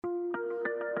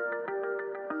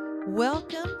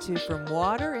Welcome to From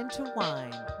Water into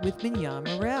Wine with Mignon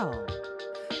Morel,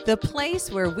 the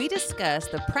place where we discuss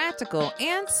the practical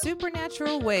and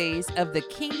supernatural ways of the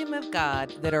kingdom of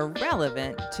God that are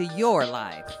relevant to your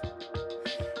life.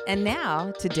 And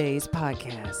now, today's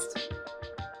podcast.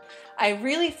 I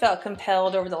really felt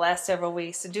compelled over the last several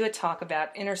weeks to do a talk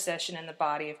about intercession in the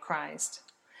body of Christ.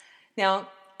 Now,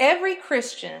 every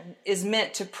Christian is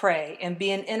meant to pray and be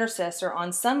an intercessor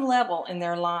on some level in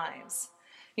their lives.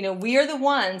 We are the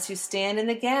ones who stand in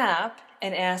the gap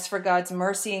and ask for God's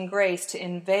mercy and grace to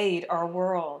invade our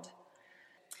world.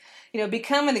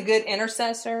 Becoming a good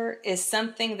intercessor is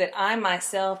something that I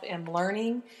myself am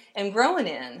learning and growing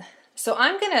in. So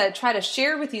I'm going to try to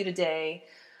share with you today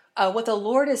what the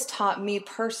Lord has taught me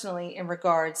personally in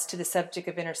regards to the subject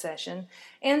of intercession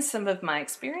and some of my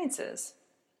experiences.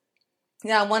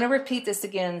 Now, I want to repeat this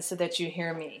again so that you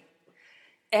hear me.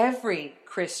 Every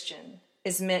Christian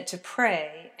is meant to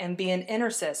pray and be an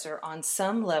intercessor on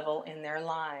some level in their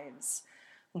lives.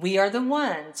 We are the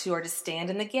ones who are to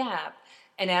stand in the gap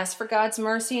and ask for God's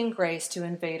mercy and grace to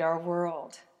invade our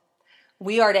world.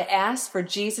 We are to ask for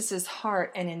Jesus'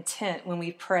 heart and intent when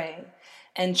we pray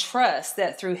and trust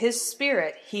that through His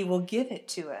Spirit, He will give it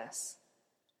to us.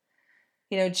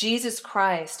 Jesus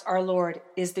Christ, our Lord,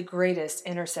 is the greatest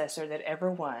intercessor that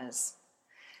ever was.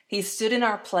 He stood in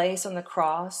our place on the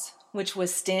cross, which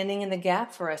was standing in the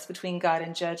gap for us between God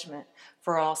and judgment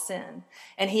for all sin.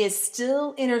 And He is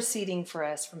still interceding for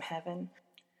us from heaven.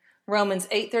 Romans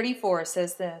 8:34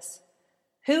 says this,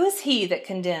 "Who is he that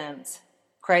condemns?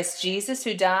 Christ Jesus,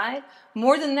 who died?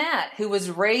 More than that, who was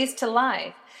raised to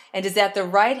life and is at the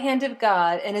right hand of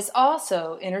God and is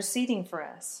also interceding for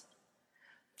us."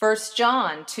 1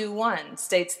 John 2:1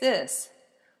 states this,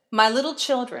 "My little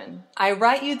children, I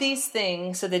write you these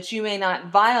things so that you may not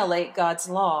violate God's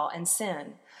law and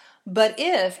sin. But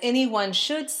if anyone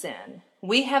should sin,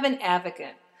 we have an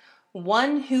advocate,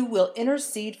 one who will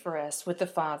intercede for us with the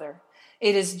Father.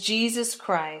 It is Jesus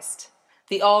Christ,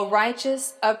 the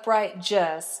all-righteous, upright,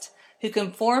 just, who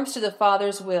conforms to the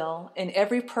Father's will in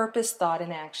every purpose, thought,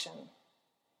 and action."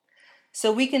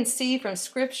 So we can see from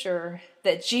Scripture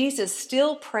that Jesus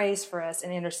still prays for us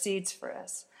and intercedes for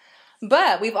us.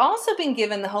 But we've also been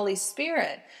given the Holy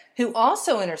Spirit, who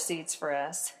also intercedes for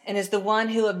us and is the one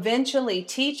who eventually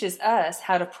teaches us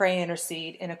how to pray and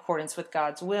intercede in accordance with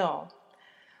God's will.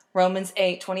 Romans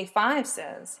 8:25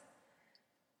 says,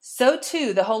 "So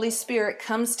too the Holy Spirit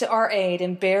comes to our aid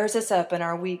and bears us up in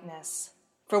our weakness.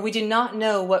 For we do not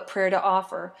know what prayer to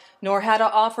offer, nor how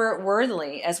to offer it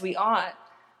worthily as we ought.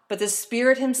 But the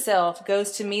Spirit Himself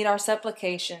goes to meet our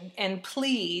supplication and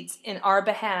pleads in our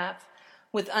behalf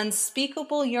with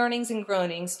unspeakable yearnings and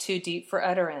groanings too deep for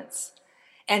utterance.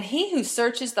 And He who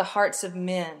searches the hearts of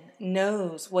men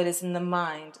knows what is in the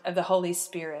mind of the Holy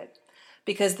Spirit,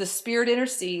 because the Spirit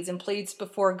intercedes and pleads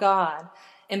before God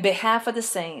in behalf of the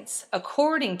saints,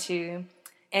 according to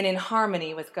and in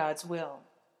harmony with God's will."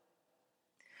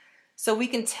 So we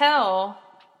can tell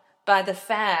by the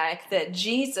fact that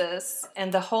Jesus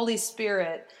and the Holy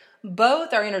Spirit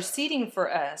both are interceding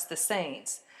for us, the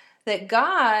saints, that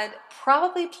God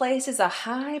probably places a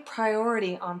high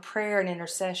priority on prayer and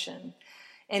intercession.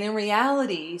 And in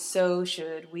reality, so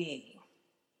should we.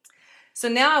 So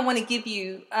now I want to give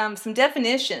you some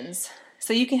definitions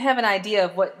so you can have an idea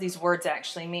of what these words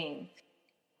actually mean.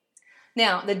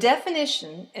 Now, the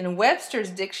definition in Webster's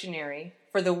dictionary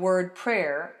for the word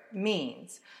prayer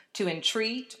means to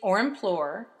entreat or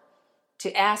implore,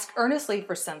 to ask earnestly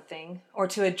for something, or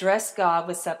to address God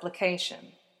with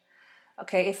supplication.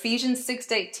 Okay, Ephesians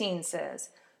 6:18 says,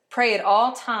 "Pray at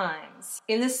all times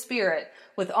in the Spirit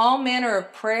with all manner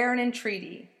of prayer and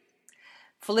entreaty."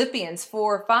 Philippians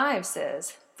 4:5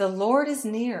 says, "The Lord is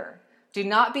near. Do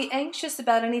not be anxious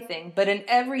about anything, but in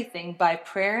everything by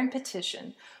prayer and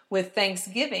petition, with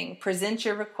thanksgiving, present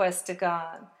your requests to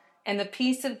God. And the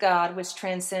peace of God, which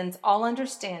transcends all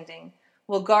understanding,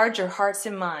 will guard your hearts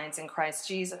and minds in Christ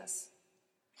Jesus."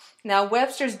 Now,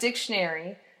 Webster's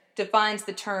dictionary defines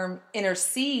the term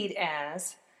intercede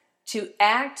as to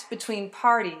act between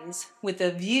parties with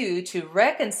a view to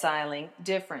reconciling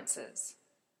differences.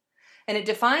 And it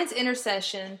defines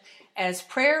intercession as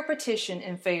prayer or petition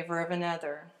in favor of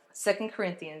another. 2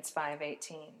 Corinthians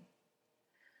 5:18.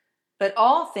 "But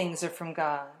all things are from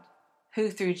God, who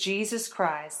through Jesus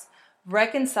Christ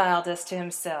reconciled us to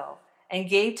Himself and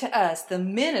gave to us the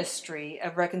ministry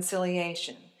of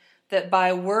reconciliation, that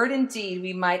by word and deed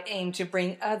we might aim to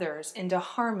bring others into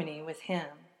harmony with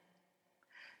Him."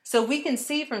 So we can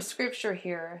see from Scripture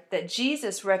here that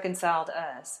Jesus reconciled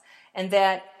us, and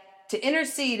that To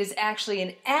intercede is actually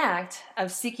an act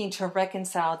of seeking to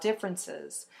reconcile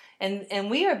differences. And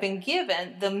we have been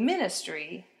given the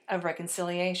ministry of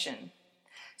reconciliation.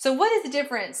 So what is the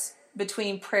difference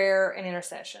between prayer and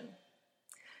intercession?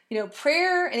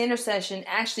 Prayer and intercession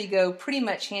actually go pretty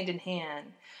much hand in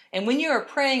hand. And when you are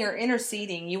praying or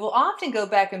interceding, you will often go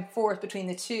back and forth between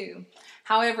the two.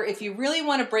 However, if you really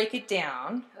want to break it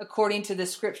down, according to the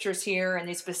scriptures here and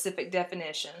these specific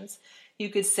definitions, you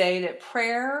could say that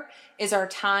prayer is our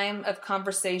time of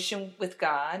conversation with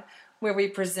God, where we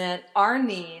present our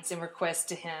needs and requests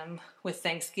to Him with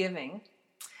thanksgiving.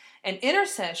 And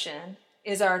intercession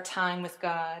is our time with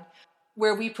God,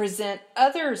 where we present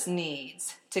others'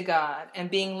 needs to God, and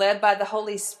being led by the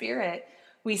Holy Spirit,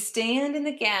 we stand in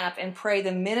the gap and pray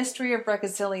the ministry of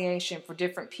reconciliation for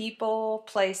different people,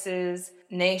 places,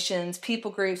 nations,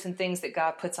 people groups, and things that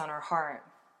God puts on our heart.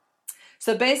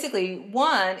 So basically,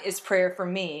 one is prayer for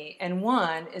me, and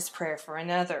one is prayer for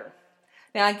another.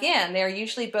 Now again, they are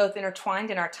usually both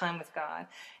intertwined in our time with God,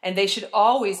 and they should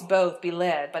always both be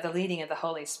led by the leading of the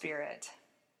Holy Spirit.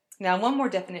 Now, one more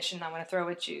definition I want to throw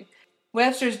at you.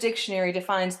 Webster's dictionary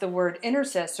defines the word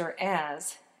intercessor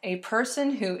as a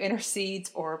person who intercedes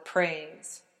or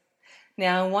prays.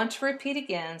 Now, I want to repeat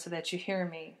again so that you hear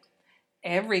me.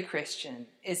 Every Christian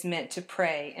is meant to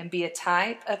pray and be a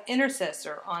type of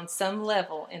intercessor on some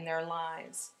level in their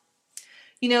lives.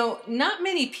 Not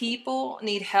many people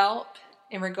need help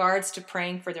in regards to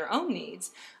praying for their own needs.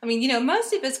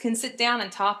 Most of us can sit down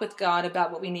and talk with God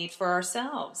about what we need for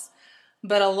ourselves.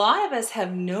 But a lot of us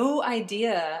have no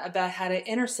idea about how to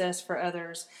intercess for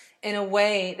others in a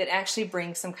way that actually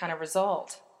brings some kind of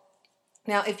result.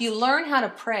 Now, if you learn how to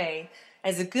pray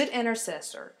as a good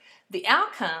intercessor, the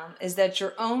outcome is that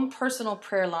your own personal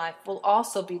prayer life will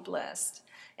also be blessed.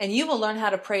 And you will learn how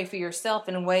to pray for yourself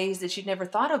in ways that you'd never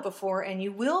thought of before, and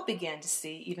you will begin to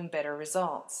see even better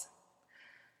results.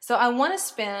 So I want to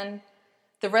spend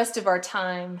the rest of our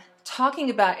time talking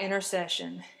about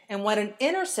intercession and what an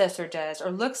intercessor does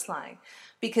or looks like,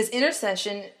 because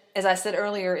intercession, as I said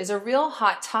earlier, is a real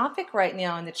hot topic right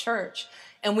now in the church,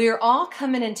 and we are all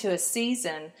coming into a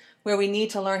season where we need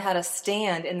to learn how to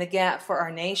stand in the gap for our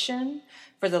nation,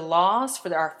 for the lost,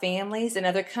 for our families and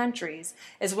other countries,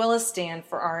 as well as stand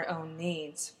for our own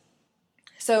needs.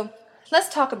 So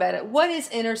let's talk about it. What is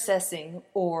intercessing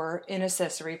or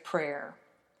intercessory prayer?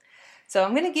 So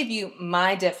I'm going to give you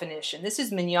my definition. This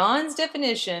is Mignon's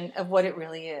definition of what it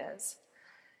really is.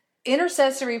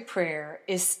 Intercessory prayer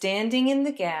is standing in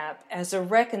the gap as a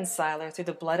reconciler through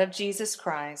the blood of Jesus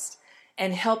Christ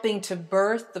and helping to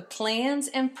birth the plans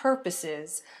and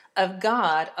purposes of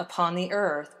God upon the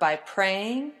earth by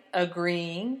praying,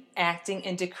 agreeing, acting,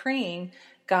 and decreeing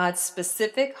God's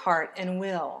specific heart and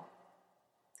will.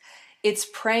 It's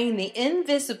praying the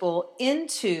invisible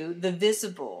into the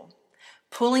visible,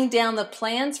 pulling down the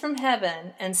plans from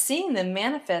heaven and seeing them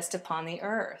manifest upon the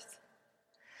earth.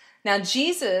 Now,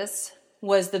 Jesus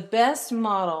was the best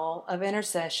model of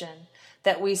intercession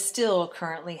that we still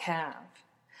currently have.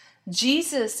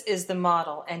 Jesus is the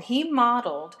model, and he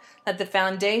modeled that the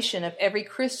foundation of every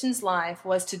Christian's life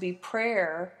was to be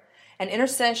prayer and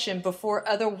intercession before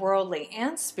other worldly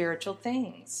and spiritual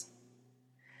things.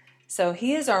 So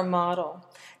he is our model.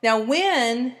 Now,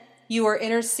 when you are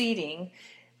interceding,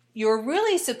 you're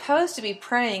really supposed to be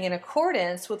praying in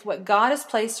accordance with what God has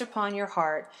placed upon your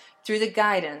heart through the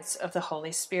guidance of the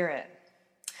Holy Spirit.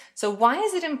 So why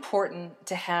is it important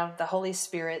to have the Holy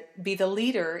Spirit be the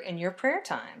leader in your prayer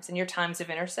times, in your times of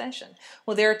intercession?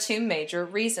 Well, there are two major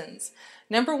reasons.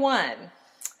 Number one,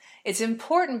 it's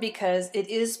important because it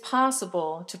is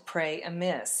possible to pray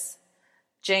amiss.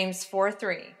 James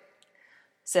 4:3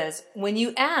 says, "When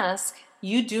you ask,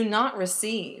 you do not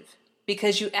receive,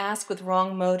 because you ask with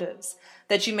wrong motives,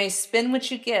 that you may spend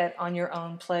what you get on your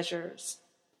own pleasures."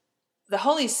 The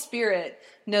Holy Spirit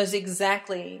knows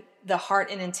exactly the heart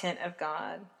and intent of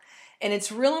God. And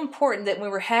it's real important that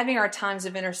when we're having our times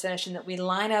of intercession that we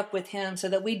line up with Him so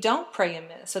that we don't pray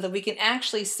amiss, so that we can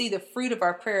actually see the fruit of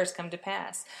our prayers come to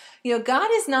pass. God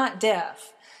is not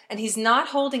deaf, and He's not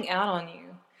holding out on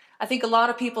you. I think a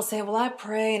lot of people say, well, I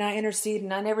pray and I intercede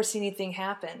and I never see anything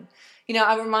happen.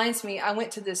 It reminds me, I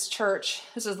went to this church,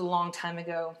 this was a long time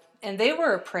ago, and they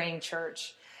were a praying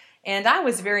church. And I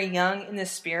was very young in the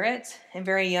Spirit and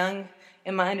very young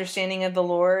in my understanding of the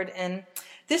Lord. And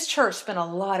this church spent a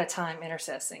lot of time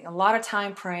intercessing, a lot of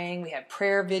time praying. We had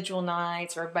prayer vigil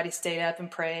nights where everybody stayed up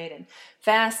and prayed and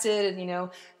fasted and,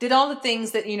 did all the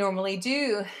things that you normally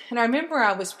do. And I remember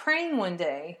I was praying one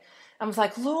day. I was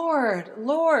like,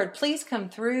 Lord, please come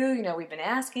through. We've been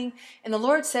asking. And the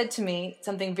Lord said to me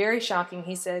something very shocking.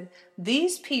 He said,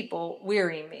 "These people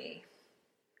weary me."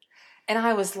 And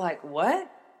I was like,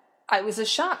 what? It was a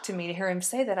shock to me to hear him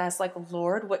say that. I was like,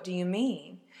 Lord, what do you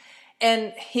mean?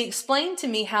 And he explained to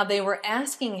me how they were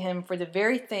asking him for the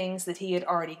very things that he had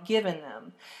already given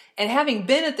them. And having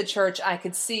been at the church, I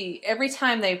could see every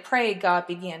time they prayed, God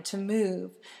began to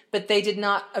move. But they did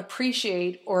not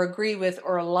appreciate or agree with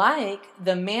or like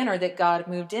the manner that God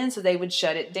moved in, so they would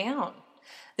shut it down.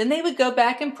 Then they would go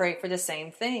back and pray for the same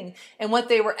thing. And what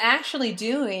they were actually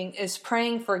doing is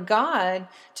praying for God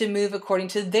to move according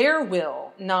to their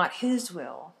will, not his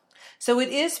will. So it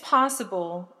is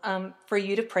possible for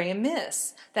you to pray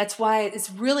amiss. That's why it's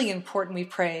really important we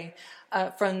pray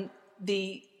from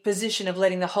the position of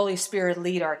letting the Holy Spirit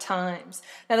lead our times.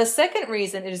 Now, the second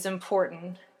reason it is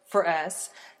important for us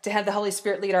to have the Holy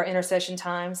Spirit lead our intercession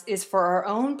times is for our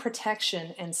own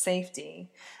protection and safety,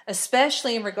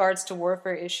 especially in regards to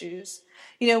warfare issues.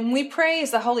 When we pray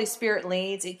as the Holy Spirit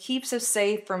leads, it keeps us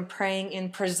safe from praying in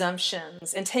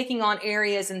presumptions and taking on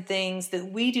areas and things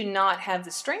that we do not have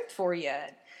the strength for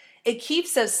yet. It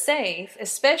keeps us safe,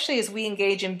 especially as we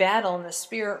engage in battle in the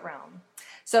spirit realm.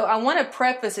 So I want to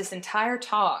preface this entire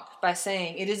talk by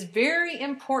saying it is very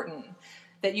important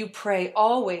that you pray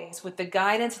always with the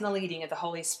guidance and the leading of the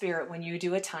Holy Spirit when you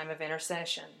do a time of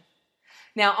intercession.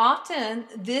 Now, often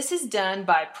this is done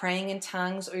by praying in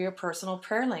tongues or your personal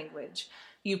prayer language.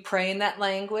 You pray in that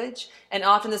language, and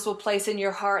often this will place in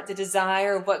your heart the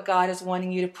desire of what God is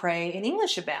wanting you to pray in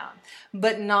English about,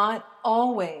 but not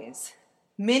always.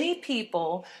 Many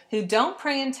people who don't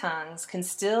pray in tongues can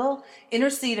still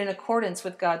intercede in accordance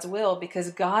with God's will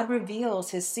because God reveals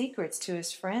his secrets to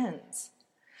his friends.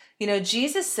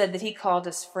 Jesus said that he called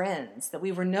us friends, that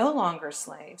we were no longer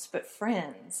slaves, but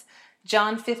friends.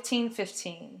 John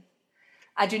 15:15.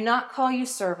 I do not call you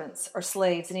servants or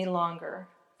slaves any longer,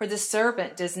 for the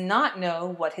servant does not know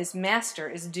what his master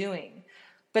is doing.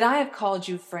 But I have called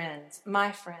you friends,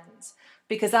 my friends,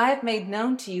 because I have made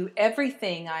known to you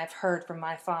everything I have heard from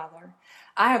my Father.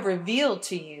 I have revealed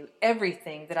to you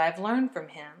everything that I have learned from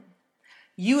him.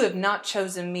 You have not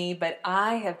chosen me, but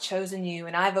I have chosen you,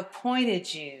 and I have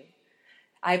appointed you.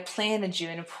 I planted you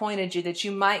and appointed you that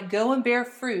you might go and bear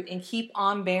fruit and keep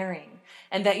on bearing,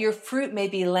 and that your fruit may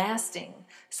be lasting,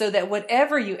 so that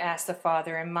whatever you ask the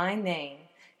Father in my name,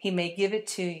 he may give it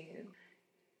to you.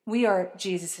 We are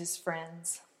Jesus'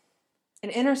 friends. In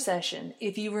intercession,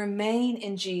 if you remain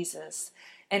in Jesus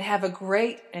and have a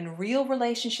great and real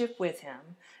relationship with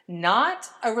him,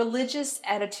 not a religious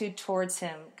attitude towards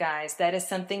him, guys, that is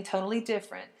something totally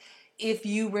different. If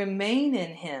you remain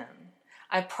in him,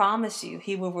 I promise you,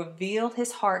 he will reveal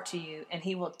his heart to you, and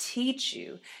he will teach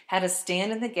you how to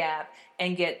stand in the gap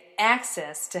and get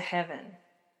access to heaven.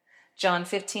 John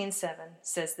 15:7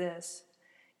 says this,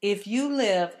 if you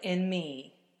live in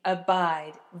me,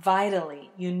 abide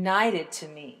vitally united to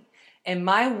me, and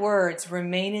my words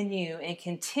remain in you and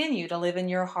continue to live in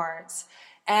your hearts,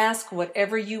 ask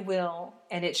whatever you will,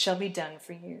 and it shall be done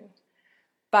for you.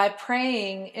 By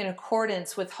praying in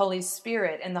accordance with Holy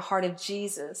Spirit and the heart of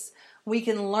Jesus, we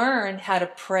can learn how to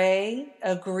pray,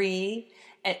 agree,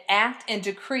 and act and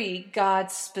decree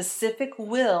God's specific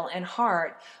will and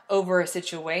heart over a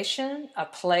situation, a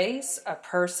place, a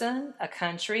person, a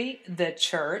country, the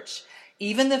church,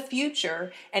 even the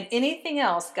future, and anything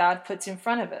else God puts in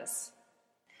front of us.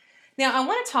 Now, I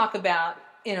want to talk about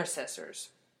intercessors.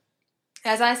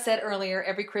 As I said earlier,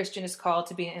 every Christian is called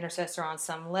to be an intercessor on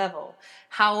some level.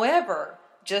 However,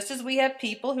 just as we have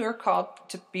people who are called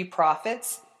to be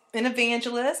prophets and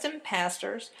evangelists and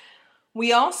pastors,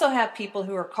 we also have people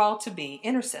who are called to be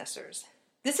intercessors.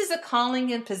 This is a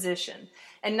calling and position,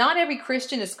 and not every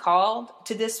Christian is called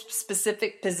to this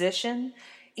specific position,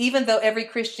 even though every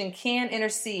Christian can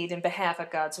intercede in behalf of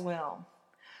God's will.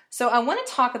 So I want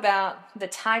to talk about the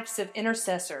types of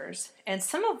intercessors and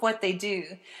some of what they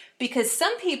do, because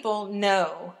some people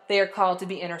know they are called to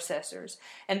be intercessors,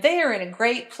 and they are in a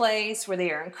great place where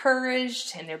they are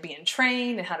encouraged and they're being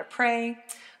trained in how to pray.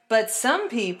 But some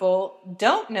people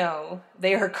don't know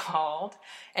they are called,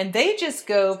 and they just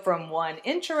go from one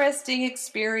interesting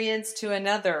experience to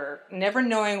another, never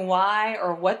knowing why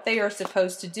or what they are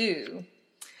supposed to do.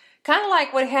 Kind of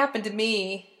like what happened to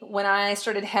me when I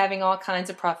started having all kinds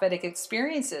of prophetic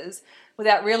experiences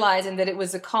without realizing that it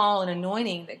was a call and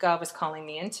anointing that God was calling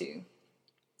me into.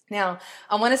 Now,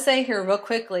 I want to say here real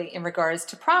quickly in regards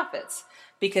to prophets,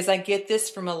 because I get this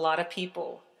from a lot of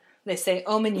people. They say,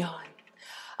 oh, Mignon,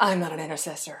 I'm not an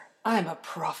intercessor. I'm a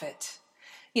prophet.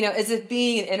 As if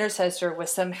being an intercessor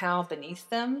was somehow beneath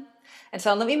them. And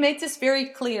so let me make this very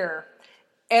clear.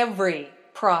 Every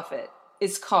prophet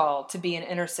is called to be an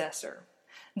intercessor.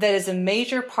 That is a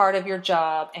major part of your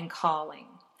job and calling.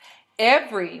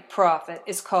 Every prophet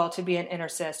is called to be an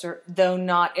intercessor, though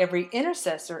not every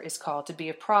intercessor is called to be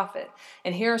a prophet.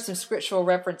 And here are some scriptural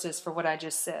references for what I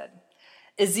just said.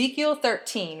 Ezekiel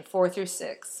 13, 4 through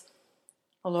 6.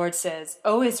 The Lord says,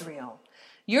 O Israel,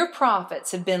 your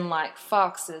prophets have been like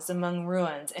foxes among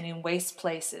ruins and in waste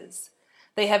places.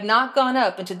 They have not gone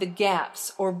up into the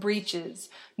gaps or breaches,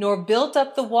 nor built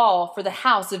up the wall for the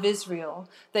house of Israel,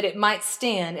 that it might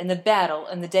stand in the battle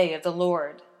in the day of the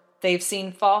Lord. They have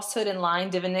seen falsehood and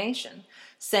lying divination,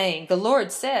 saying, the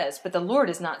Lord says, but the Lord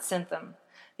has not sent them.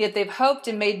 Yet they've hoped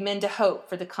and made men to hope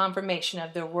for the confirmation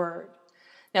of their word.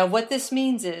 Now what this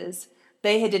means is,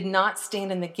 they did not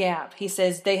stand in the gap. He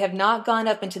says, they have not gone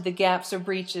up into the gaps or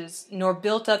breaches, nor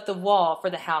built up the wall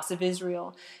for the house of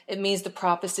Israel. It means the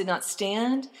prophets did not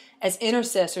stand as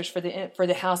intercessors for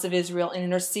the house of Israel and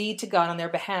intercede to God on their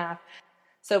behalf.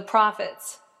 So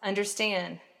prophets,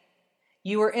 understand,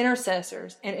 you are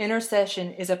intercessors, and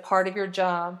intercession is a part of your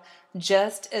job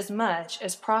just as much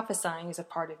as prophesying is a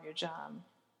part of your job.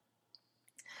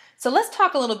 So let's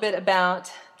talk a little bit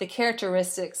about the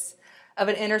characteristics of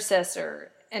an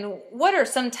intercessor and what are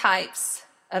some types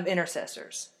of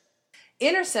intercessors.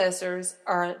 Intercessors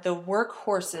are the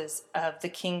workhorses of the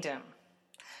kingdom.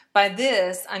 By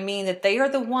this, I mean that they are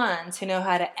the ones who know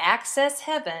how to access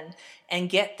heaven and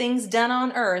get things done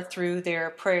on earth through their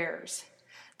prayers.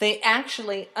 They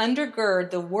actually undergird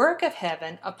the work of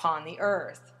heaven upon the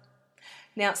earth.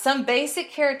 Now, some basic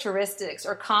characteristics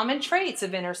or common traits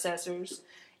of intercessors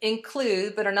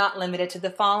include, but are not limited to,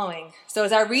 the following. So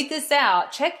as I read this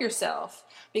out, check yourself,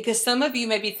 because some of you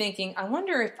may be thinking, I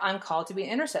wonder if I'm called to be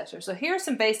an intercessor. So here are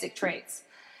some basic traits.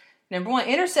 Number one,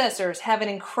 intercessors have an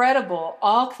incredible,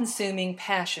 all-consuming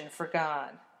passion for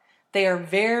God. They are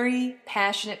very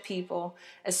passionate people,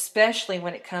 especially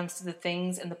when it comes to the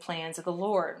things and the plans of the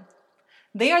Lord.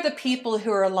 They are the people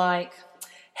who are like,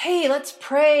 hey, let's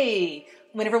pray,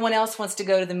 when everyone else wants to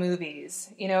go to the movies.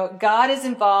 You know, God is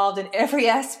involved in every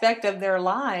aspect of their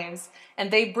lives,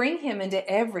 and they bring him into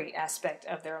every aspect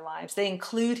of their lives. They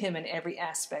include him in every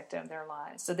aspect of their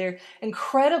lives. So they're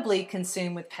incredibly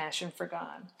consumed with passion for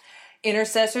God.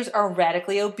 Intercessors are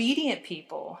radically obedient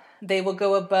people. They will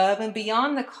go above and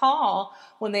beyond the call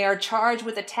when they are charged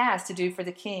with a task to do for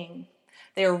the king.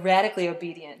 They are radically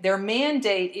obedient. Their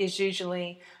mandate is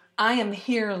usually, I am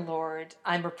here, Lord.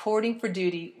 I'm reporting for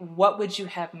duty. What would you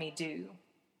have me do?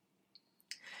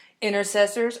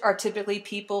 Intercessors are typically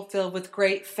people filled with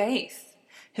great faith,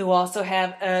 who also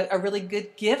have a really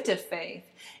good gift of faith.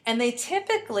 And they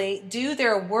typically do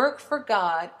their work for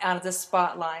God out of the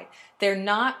spotlight. They're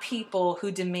not people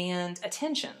who demand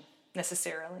attention,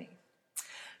 necessarily.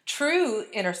 True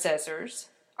intercessors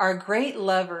are great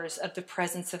lovers of the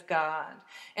presence of God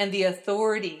and the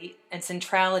authority and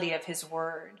centrality of his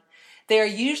word. They are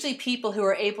usually people who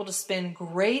are able to spend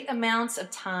great amounts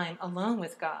of time alone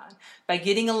with God by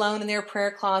getting alone in their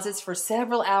prayer closets for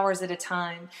several hours at a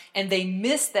time, and they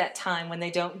miss that time when they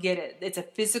don't get it. It's a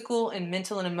physical and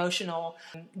mental and emotional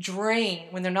drain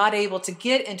when they're not able to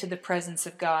get into the presence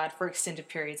of God for extended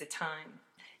periods of time.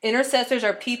 Intercessors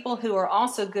are people who are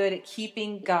also good at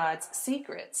keeping God's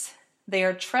secrets. They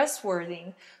are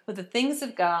trustworthy with the things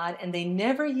of God, and they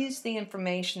never use the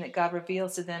information that God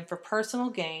reveals to them for personal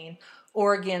gain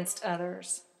or against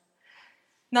others.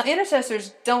 Now,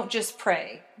 intercessors don't just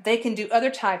pray. They can do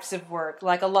other types of work,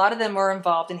 like a lot of them are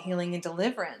involved in healing and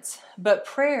deliverance. But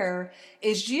prayer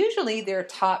is usually their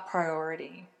top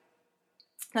priority.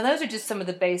 Now, those are just some of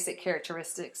the basic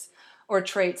characteristics or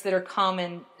traits that are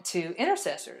common to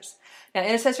intercessors. Now,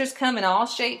 intercessors come in all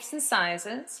shapes and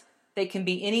sizes. They can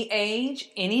be any age,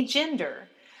 any gender,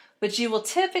 but you will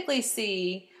typically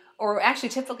see, or actually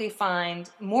typically find,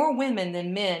 more women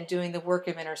than men doing the work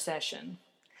of intercession.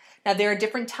 Now, there are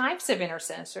different types of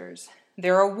intercessors.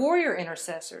 There are warrior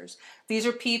intercessors. These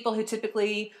are people who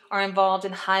typically are involved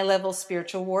in high-level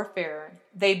spiritual warfare.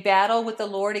 They battle with the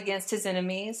Lord against his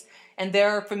enemies, and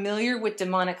they're familiar with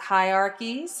demonic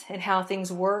hierarchies and how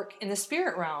things work in the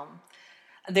spirit realm.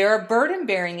 There are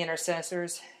burden-bearing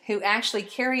intercessors who actually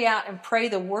carry out and pray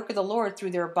the work of the Lord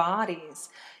through their bodies.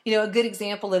 You know, a good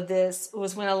example of this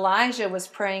was when Elijah was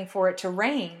praying for it to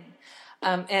rain,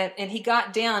 and he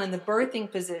got down in the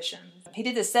birthing position. He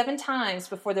did this 7 times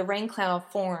before the rain cloud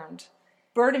formed.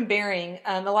 Burden-bearing,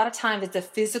 a lot of times it's a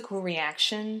physical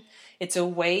reaction. It's a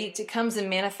weight. It comes and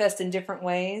manifests in different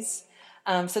ways.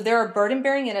 So there are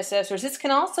burden-bearing intercessors. This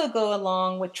can also go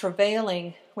along with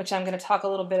travailing, which I'm going to talk a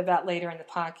little bit about later in the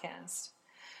podcast.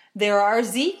 There are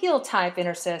Ezekiel-type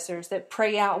intercessors that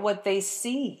pray out what they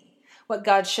see, what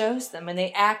God shows them, and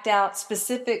they act out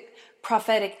specific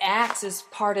prophetic acts as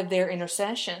part of their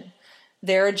intercession.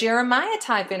 There are Jeremiah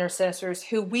type intercessors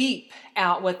who weep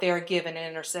out what they are given in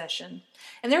intercession.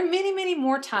 And there are many, many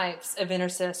more types of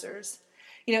intercessors.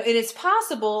 It is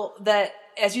possible that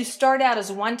as you start out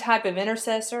as one type of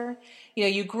intercessor,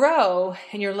 you grow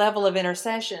in your level of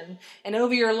intercession and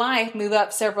over your life move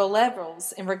up several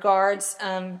levels in regards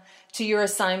to your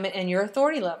assignment and your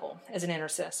authority level as an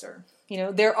intercessor.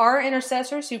 There are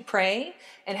intercessors who pray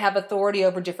and have authority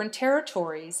over different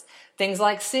territories, things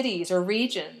like cities or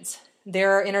regions.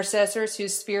 There are intercessors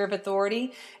whose sphere of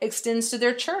authority extends to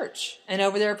their church and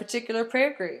over their particular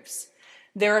prayer groups.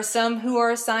 There are some who are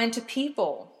assigned to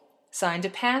people, assigned to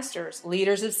pastors,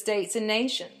 leaders of states and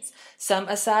nations, some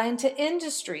assigned to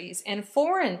industries and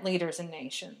foreign leaders and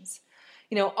nations.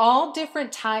 All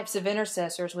different types of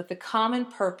intercessors with the common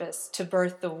purpose to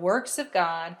birth the works of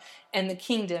God and the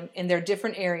kingdom in their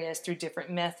different areas through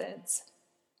different methods.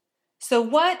 So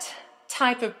what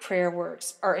type of prayer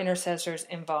works are intercessors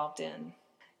involved in?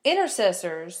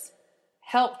 Intercessors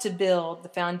help to build the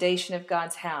foundation of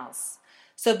God's house.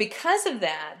 So because of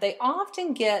that, they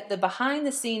often get the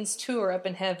behind-the-scenes tour up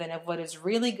in heaven of what is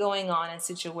really going on in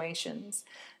situations.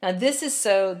 Now, this is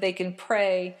so they can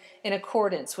pray in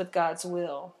accordance with God's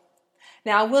will.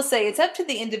 Now, I will say it's up to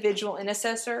the individual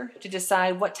intercessor to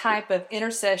decide what type of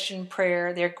intercession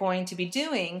prayer they're going to be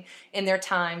doing in their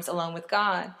times alone with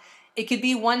God. It could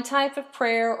be one type of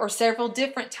prayer or several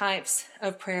different types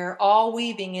of prayer, all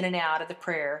weaving in and out of the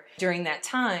prayer during that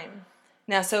time.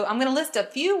 Now, so I'm going to list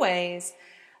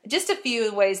just a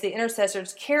few ways the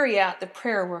intercessors carry out the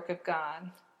prayer work of God.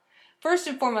 First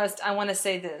and foremost, I want to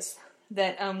say this,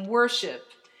 that worship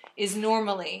is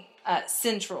normally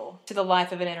central to the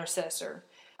life of an intercessor.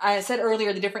 I said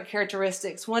earlier the different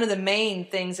characteristics. One of the main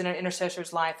things in an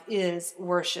intercessor's life is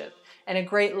worship and a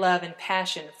great love and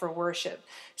passion for worship.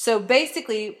 So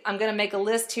basically, I'm going to make a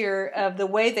list here of the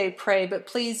way they pray, but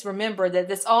please remember that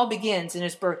this all begins and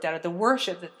is birthed out of the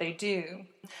worship that they do.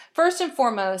 First and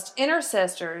foremost,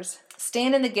 intercessors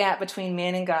stand in the gap between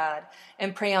man and God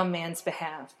and pray on man's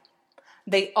behalf.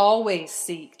 They always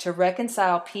seek to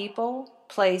reconcile people,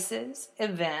 places,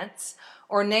 events,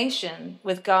 or nation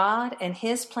with God and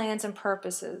His plans and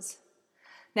purposes.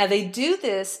 Now, they do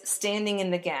this standing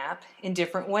in the gap in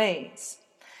different ways.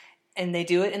 And they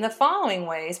do it in the following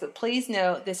ways, but please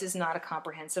note this is not a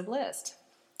comprehensive list.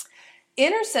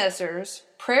 Intercessors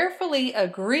prayerfully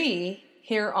agree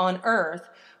here on earth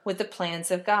with the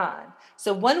plans of God.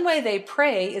 So one way they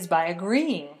pray is by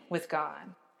agreeing with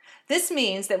God. This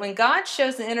means that when God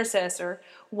shows the intercessor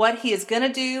what He is going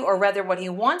to do, or rather what He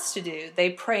wants to do, they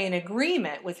pray in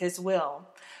agreement with His will.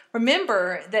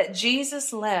 Remember that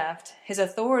Jesus left His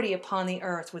authority upon the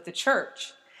earth with the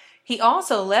church. He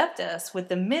also left us with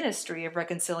the ministry of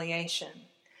reconciliation.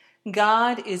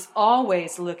 God is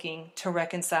always looking to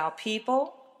reconcile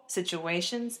people,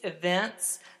 situations,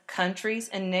 events, countries,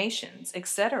 and nations,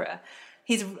 etc.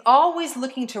 He's always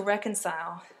looking to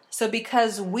reconcile. So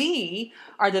because we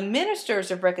are the ministers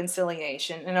of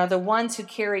reconciliation and are the ones who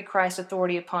carry Christ's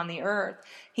authority upon the earth,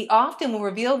 He often will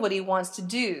reveal what He wants to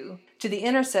do to the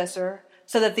intercessor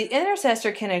so that the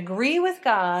intercessor can agree with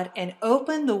God and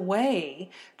open the way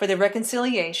for the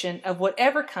reconciliation of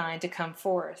whatever kind to come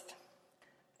forth.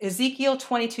 Ezekiel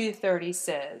 22:30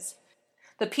 says,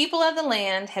 "The people of the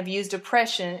land have used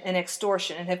oppression and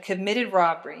extortion and have committed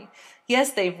robbery.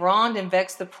 Yes, they've wronged and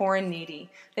vexed the poor and needy.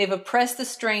 They've oppressed the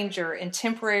stranger and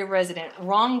temporary resident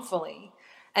wrongfully.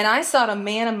 And I sought a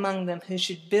man among them who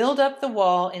should build up the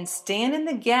wall and stand in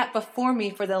the gap before me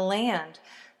for the land,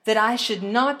 that I should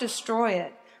not destroy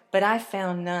it, but I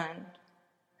found none."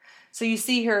 So you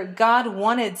see here, God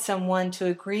wanted someone to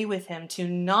agree with Him to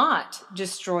not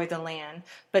destroy the land,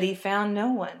 but He found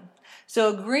no one. So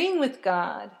agreeing with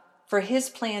God for His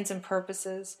plans and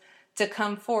purposes to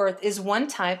come forth is one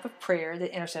type of prayer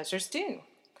that intercessors do.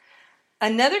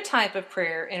 Another type of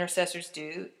prayer intercessors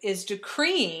do is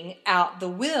decreeing out the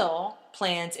will,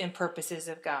 plans, and purposes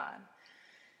of God.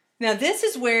 Now, this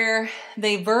is where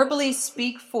they verbally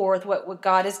speak forth what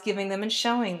God is giving them and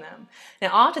showing them. Now,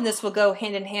 often this will go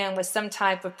hand in hand with some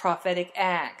type of prophetic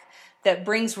act that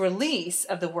brings release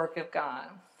of the work of God.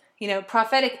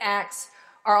 Prophetic acts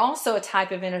are also a type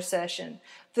of intercession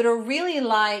that are really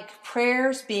like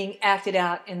prayers being acted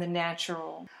out in the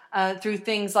natural through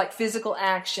things like physical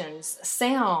actions,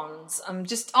 sounds,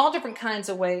 just all different kinds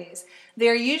of ways. They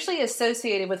are usually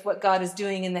associated with what God is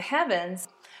doing in the heavens.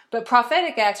 But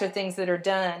prophetic acts are things that are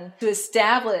done to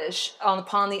establish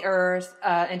upon the earth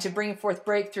and to bring forth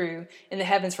breakthrough in the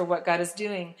heavens for what God is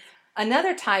doing.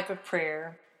 Another type of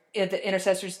prayer that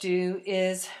intercessors do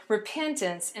is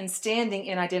repentance and standing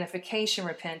in identification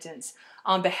repentance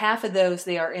on behalf of those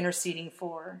they are interceding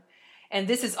for. And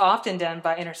this is often done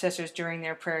by intercessors during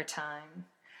their prayer time.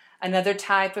 Another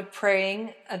type of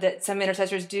praying that some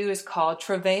intercessors do is called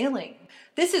travailing.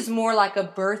 This is more like a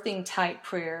birthing type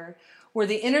prayer where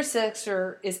the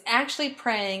intercessor is actually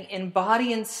praying in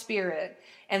body and spirit,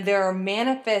 and there are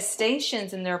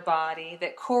manifestations in their body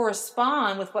that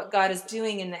correspond with what God is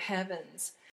doing in the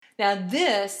heavens. Now,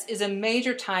 this is a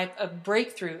major type of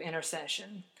breakthrough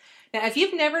intercession. Now, if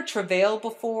you've never travailed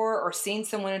before or seen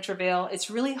someone in travail, it's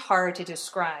really hard to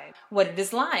describe what it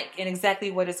is like and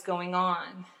exactly what is going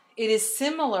on. It is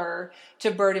similar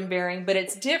to burden bearing, but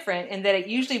it's different in that it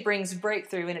usually brings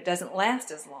breakthrough and it doesn't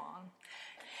last as long.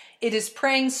 It is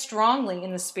praying strongly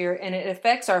in the Spirit, and it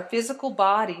affects our physical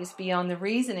bodies beyond the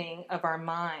reasoning of our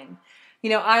mind.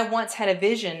 I once had a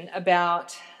vision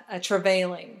about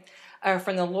travailing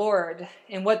from the Lord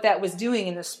and what that was doing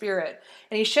in the Spirit.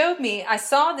 And he showed me, I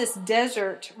saw this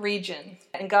desert region,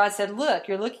 and God said, look,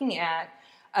 you're looking at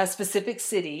a specific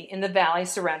city in the valley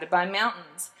surrounded by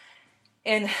mountains.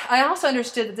 And I also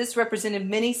understood that this represented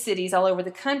many cities all over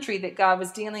the country that God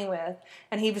was dealing with.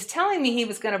 And he was telling me he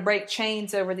was going to break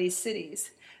chains over these cities.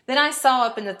 Then I saw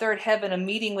up in the third heaven a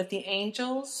meeting with the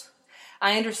angels.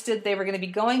 I understood they were going to be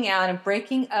going out and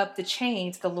breaking up the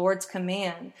chains, the Lord's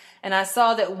command. And I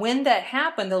saw that when that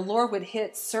happened, the Lord would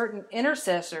hit certain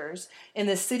intercessors in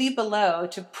the city below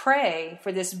to pray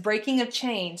for this breaking of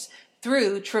chains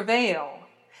through travail.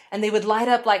 And they would light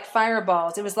up like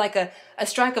fireballs. It was like a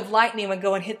strike of lightning would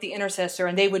go and hit the intercessor,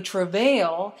 and they would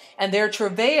travail, and their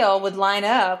travail would line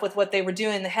up with what they were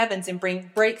doing in the heavens and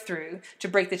bring breakthrough to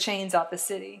break the chains off the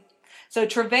city. So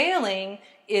travailing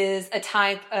is a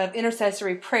type of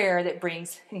intercessory prayer that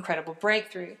brings incredible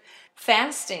breakthrough.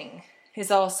 Fasting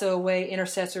is also a way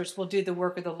intercessors will do the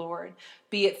work of the Lord,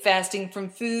 be it fasting from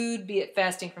food, be it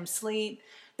fasting from sleep.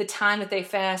 The time that they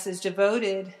fast is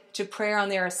devoted to prayer on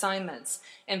their assignments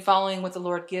and following what the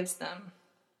Lord gives them.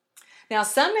 Now,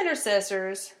 some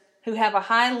intercessors who have a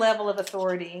high level of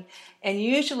authority and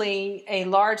usually a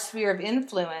large sphere of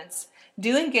influence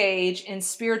do engage in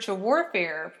spiritual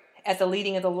warfare at the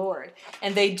leading of the Lord.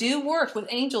 And they do work with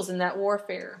angels in that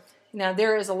warfare. Now,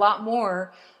 there is a lot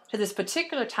more to this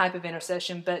particular type of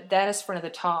intercession, but that is for another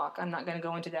talk. I'm not going to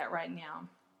go into that right now.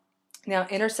 Now,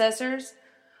 intercessors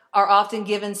are often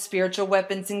given spiritual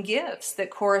weapons and gifts that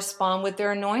correspond with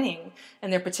their anointing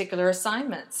and their particular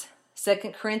assignments.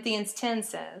 2 Corinthians 10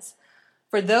 says,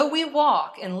 "For though we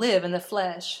walk and live in the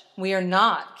flesh, we are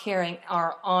not carrying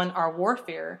on our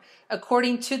warfare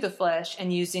according to the flesh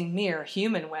and using mere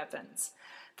human weapons.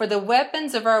 For the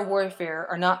weapons of our warfare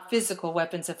are not physical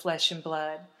weapons of flesh and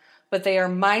blood, but they are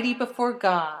mighty before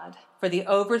God for the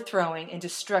overthrowing and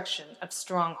destruction of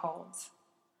strongholds."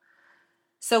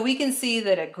 So we can see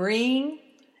that agreeing,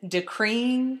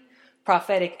 decreeing,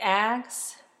 prophetic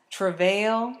acts,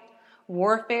 travail,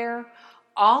 warfare,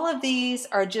 all of these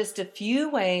are just a few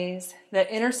ways that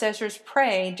intercessors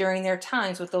pray during their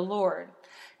times with the Lord.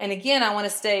 And again, I want to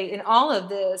state in all of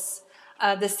this,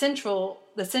 the central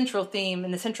theme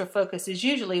and the central focus is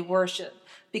usually worship,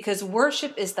 because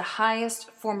worship is the highest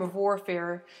form of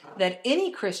warfare that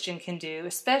any Christian can do,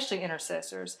 especially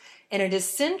intercessors, and it is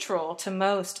central to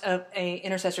most of an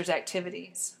intercessor's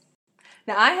activities.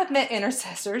 Now, I have met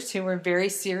intercessors who were very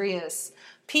serious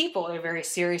people. They're very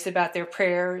serious about their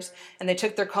prayers, and they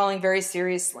took their calling very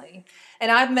seriously.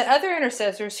 And I've met other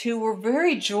intercessors who were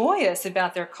very joyous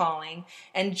about their calling,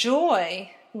 and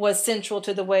joy was central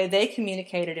to the way they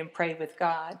communicated and prayed with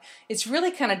God. It's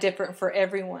really kind of different for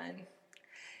everyone.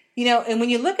 And when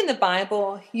you look in the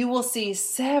Bible, you will see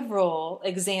several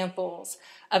examples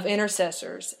of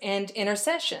intercessors and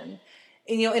intercession.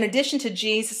 In addition to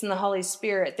Jesus and the Holy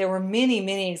Spirit, there were many,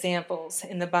 many examples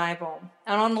in the Bible.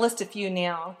 I want to list a few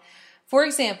now. For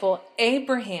example,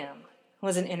 Abraham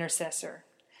was an intercessor.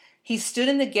 He stood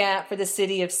in the gap for the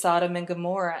city of Sodom and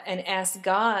Gomorrah and asked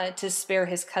God to spare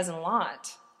his cousin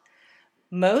Lot.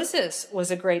 Moses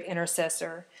was a great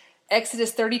intercessor.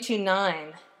 Exodus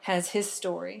 32:9 has his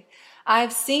story.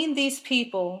 "I've seen these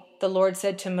people," the Lord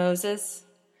said to Moses,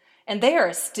 "and they are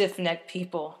a stiff-necked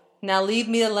people. Now leave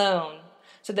me alone,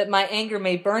 so that my anger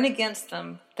may burn against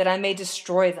them, that I may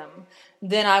destroy them.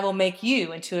 Then I will make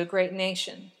you into a great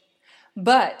nation."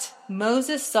 But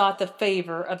Moses sought the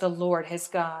favor of the Lord his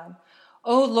God.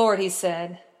 "O Lord," he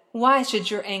said, "why should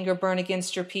your anger burn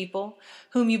against your people,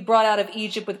 whom you brought out of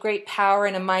Egypt with great power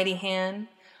and a mighty hand?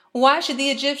 Why should the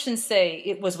Egyptians say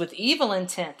it was with evil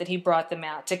intent that he brought them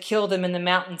out, to kill them in the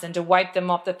mountains and to wipe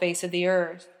them off the face of the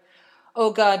earth?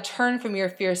 O God, turn from your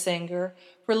fierce anger.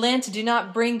 Relent and do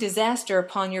not bring disaster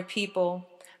upon your people.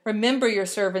 Remember your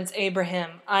servants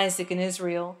Abraham, Isaac, and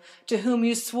Israel, to whom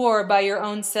you swore by your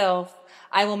own self,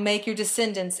 I will make your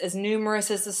descendants as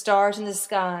numerous as the stars in the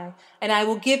sky, and I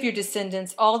will give your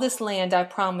descendants all this land I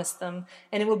promised them,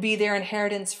 and it will be their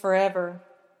inheritance forever.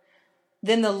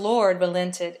 Then the Lord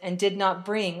relented and did not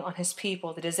bring on his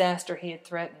people the disaster he had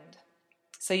threatened.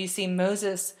 So you see,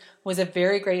 Moses was a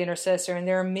very great intercessor, and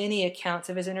there are many accounts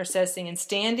of his intercessing and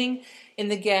standing in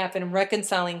the gap and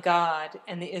reconciling God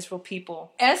and the Israel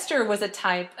people. Esther was a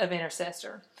type of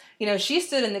intercessor. She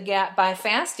stood in the gap by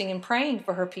fasting and praying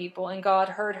for her people, and God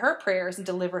heard her prayers and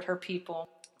delivered her people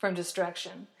from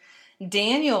destruction.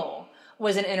 Daniel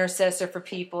was an intercessor for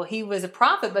people. He was a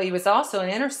prophet, but he was also an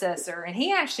intercessor, and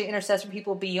he actually intercessed for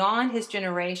people beyond his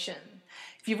generation.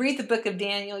 If you read the book of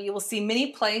Daniel, you will see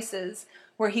many places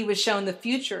where he was shown the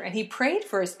future, and he prayed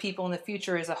for his people in the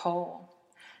future as a whole.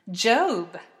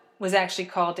 Job was actually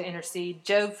called to intercede.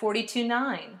 Job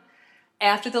 42:9.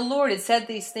 After the Lord had said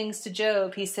these things to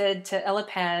Job, he said to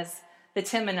Eliphaz the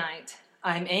Temanite,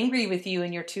 I am angry with you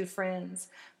and your two friends,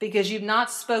 because you've not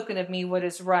spoken of me what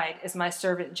is right, as my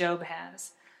servant Job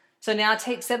has. So now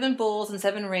take 7 bulls and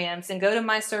 7 rams, and go to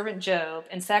my servant Job,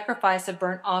 and sacrifice a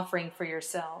burnt offering for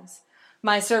yourselves.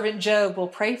 My servant Job will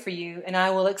pray for you, and I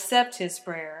will accept his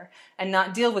prayer, and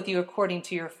not deal with you according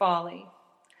to your folly.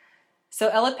 So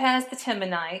Eliphaz the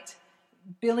Temanite,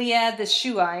 Bilead the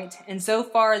Shuhite, and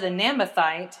Zophar the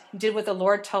Naamathite did what the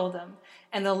Lord told them,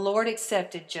 and the Lord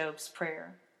accepted Job's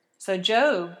prayer. So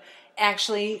Job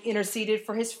actually interceded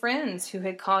for his friends who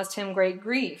had caused him great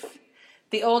grief.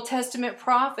 The Old Testament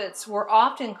prophets were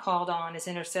often called on as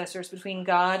intercessors between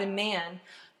God and man,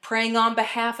 praying on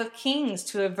behalf of kings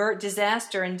to avert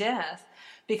disaster and death,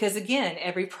 because again,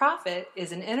 every prophet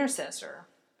is an intercessor.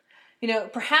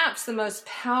 Perhaps the most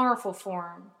powerful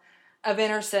form of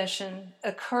intercession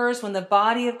occurs when the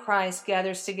body of Christ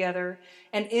gathers together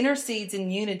and intercedes in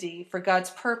unity for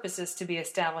God's purposes to be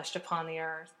established upon the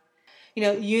earth.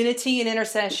 Unity and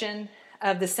intercession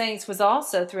of the saints was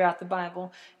also throughout the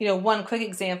Bible. One quick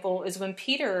example is when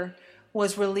Peter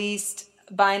was released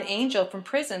by an angel from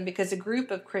prison because a group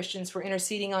of Christians were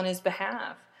interceding on his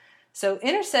behalf. So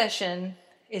intercession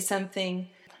is something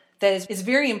that is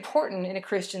very important in a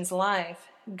Christian's life.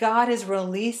 God is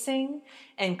releasing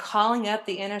and calling up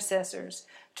the intercessors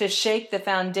to shake the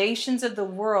foundations of the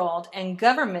world and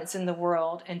governments in the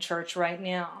world and church right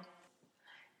now.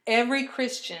 Every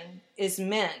Christian is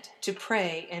meant to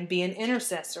pray and be an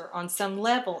intercessor on some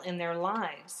level in their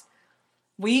lives.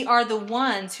 We are the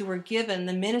ones who were given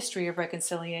the ministry of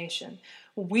reconciliation.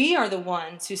 We are the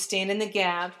ones who stand in the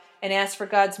gap and ask for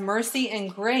God's mercy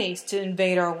and grace to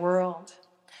invade our world.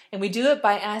 And we do it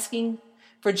by asking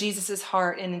for Jesus'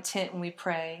 heart and intent when we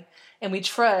pray. And we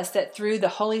trust that through the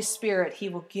Holy Spirit, He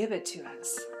will give it to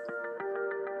us.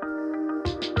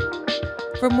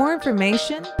 For more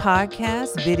information,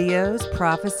 podcasts, videos,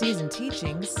 prophecies, and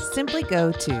teachings, simply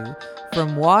go to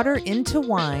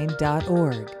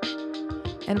FromWaterIntoWine.org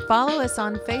and follow us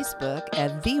on Facebook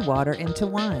at The Water Into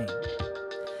Wine.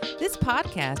 This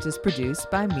podcast is produced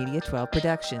by Media 12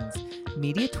 Productions,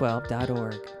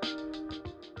 media12.org.